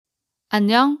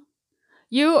안녕.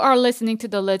 You are listening to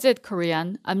The Legit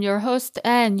Korean. I'm your host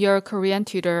and your Korean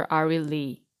tutor, Ari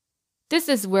Lee. This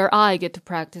is where I get to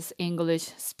practice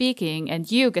English speaking and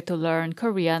you get to learn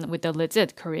Korean with The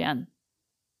Legit Korean.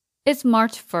 It's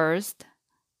March 1st.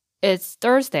 It's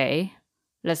Thursday.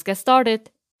 Let's get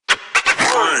started.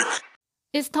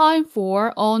 It's time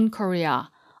for On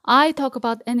Korea. I talk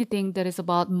about anything that is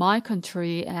about my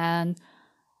country, and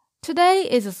today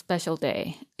is a special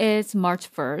day. It's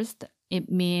March 1st. It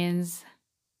means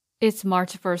it's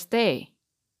March 1st day.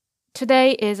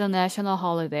 Today is a national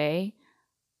holiday.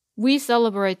 We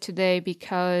celebrate today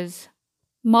because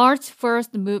March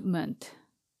 1st movement,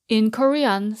 in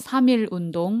Korean 3일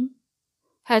운동,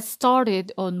 had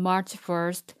started on March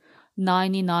 1st,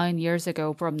 99 years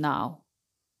ago from now.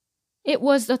 It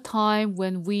was the time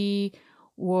when we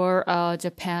were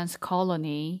Japan's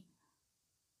colony.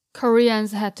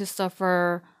 Koreans had to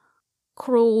suffer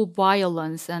cruel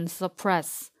violence and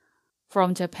suppress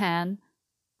from Japan.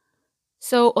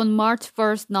 So on March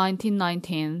 1st,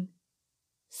 1919,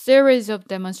 series of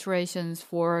demonstrations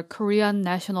for Korean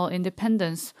national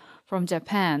independence from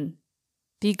Japan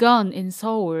began in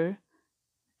Seoul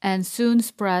and soon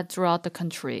spread throughout the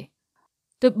country.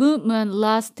 The movement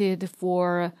lasted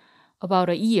for about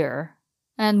a year,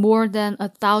 and more than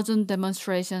 1,000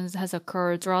 demonstrations has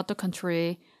occurred throughout the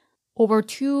country. Over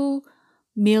 2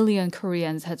 million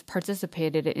Koreans had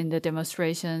participated in the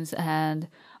demonstrations, and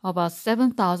about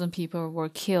 7,000 people were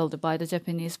killed by the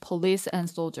Japanese police and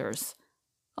soldiers.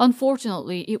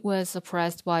 Unfortunately, it was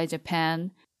suppressed by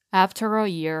Japan. After a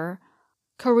year,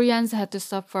 Koreans had to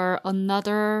suffer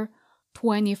another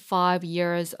 25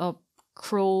 years of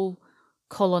cruel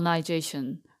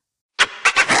colonization.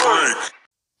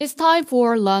 It's time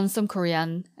for Learn Some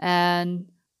Korean,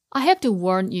 and I have to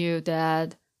warn you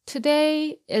that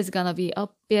today is gonna be a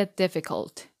bit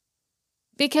difficult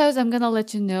because I'm gonna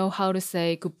let you know how to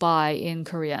say goodbye in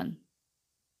Korean.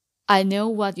 I know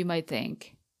what you might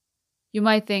think. You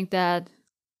might think that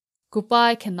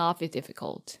goodbye cannot be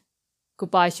difficult.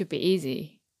 Goodbye should be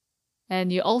easy.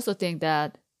 And you also think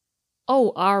that,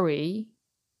 oh, Ari,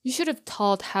 you should have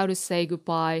taught how to say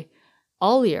goodbye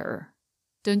earlier.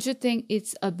 Don't you think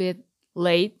it's a bit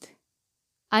late?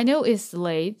 I know it's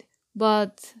late,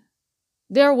 but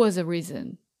there was a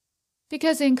reason.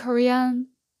 Because in Korean,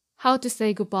 how to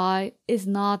say goodbye is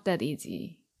not that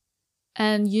easy.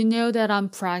 And you know that I'm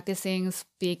practicing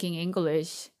speaking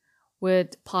English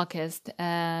with podcast,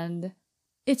 and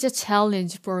it's a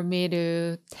challenge for me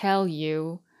to tell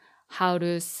you how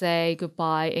to say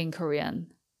goodbye in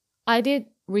Korean. I did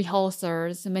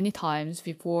rehearsals many times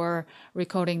before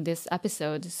recording this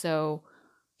episode, so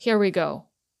here we go.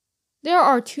 There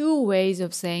are 2 ways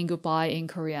of saying goodbye in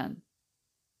Korean.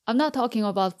 I'm not talking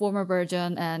about formal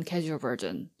version and casual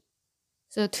version.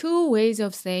 So 2 ways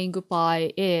of saying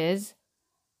goodbye is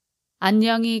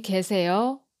안녕히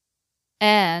계세요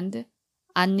and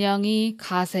안녕히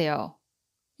가세요.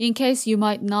 In case you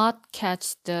might not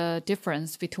catch the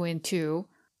difference between 2,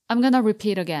 I'm gonna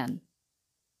repeat again.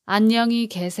 안녕히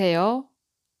계세요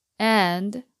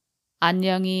and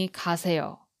안녕히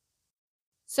가세요.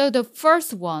 So the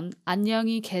first one,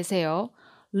 안녕히 계세요,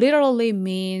 literally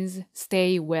means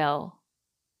stay well.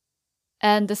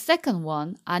 And the second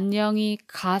one, 안녕히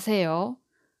가세요,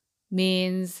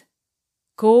 means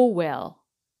go well.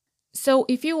 So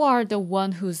if you are the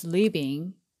one who's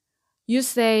leaving, you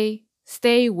say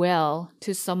stay well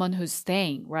to someone who's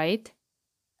staying, right?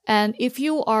 And if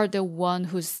you are the one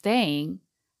who's staying,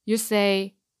 you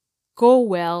say go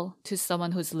well to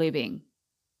someone who's leaving.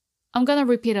 I'm gonna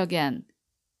repeat again.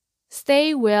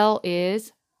 Stay well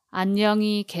is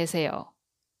안녕히 계세요.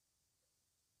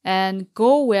 And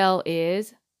go well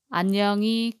is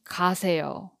안녕히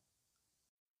가세요.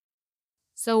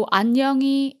 So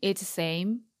안녕히 is the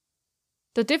same.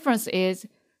 The difference is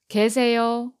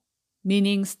계세요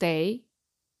meaning stay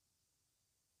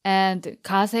and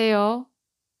가세요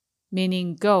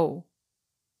meaning go.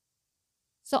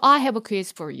 So I have a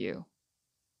quiz for you.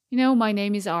 You know, my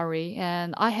name is Ari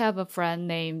and I have a friend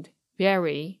named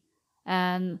Barry,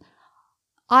 and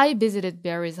I visited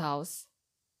Barry's house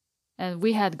and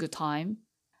we had a good time,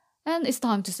 and it's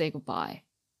time to say goodbye.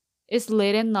 It's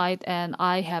late at night and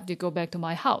I have to go back to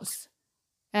my house,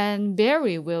 and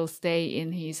Barry will stay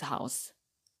in his house.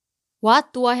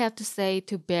 What do I have to say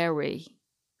to Barry?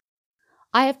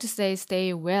 I have to say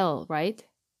stay well, right?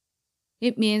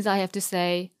 It means I have to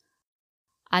say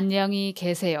안녕히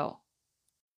계세요.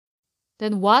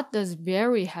 Then what does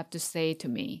Barry have to say to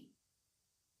me?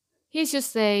 He should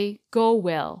say go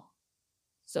well.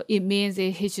 So it means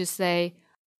he should say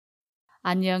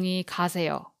안녕히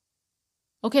가세요.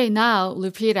 Okay, now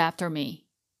repeat after me.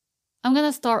 I'm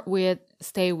gonna start with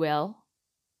stay well.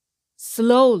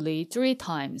 Slowly 3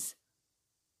 times.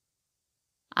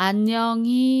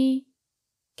 안녕히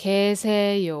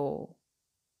계세요.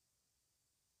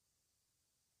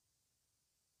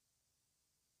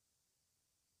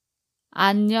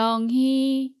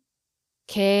 안녕히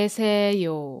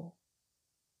계세요.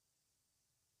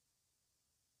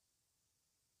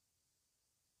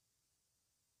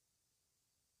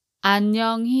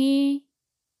 안녕히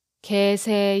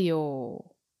계세요.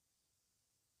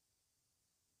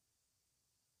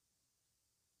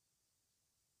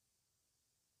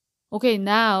 Okay,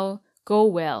 now go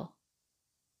well.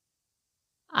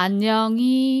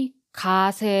 안녕히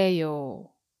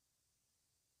가세요.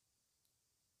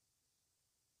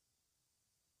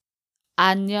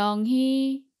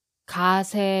 안녕히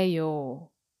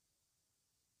가세요.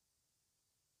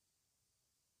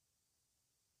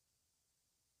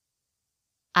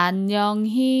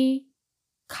 안녕히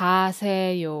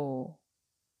가세요.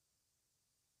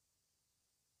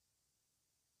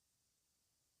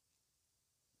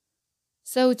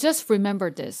 So just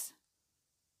remember this.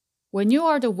 When you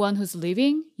are the one who's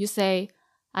leaving, you say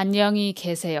안녕히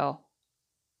계세요.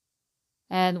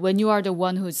 And when you are the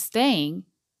one who's staying,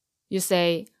 you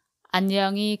say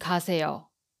안녕히 가세요.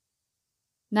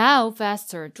 Now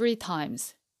faster 3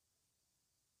 times.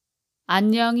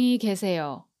 안녕히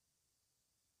계세요.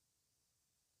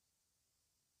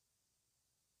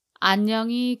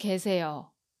 안녕히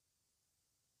계세요.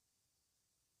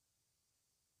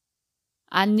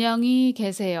 안녕히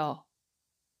계세요.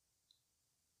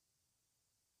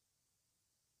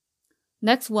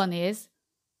 Next one is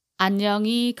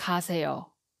안녕히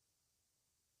가세요.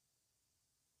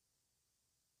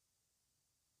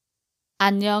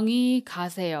 안녕히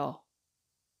가세요.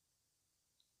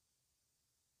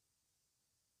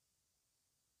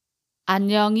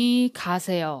 안녕히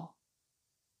가세요.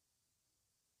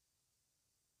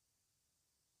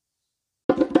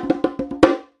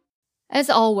 As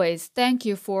always, thank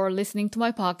you for listening to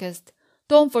my podcast.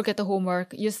 Don't forget the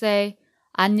homework. You say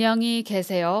안녕히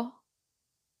계세요.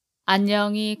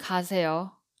 안녕히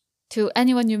가세요 to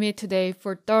anyone you meet today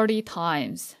for 30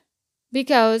 times.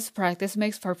 Because practice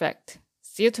makes perfect.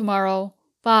 See you tomorrow.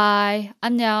 Bye.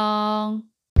 안녕.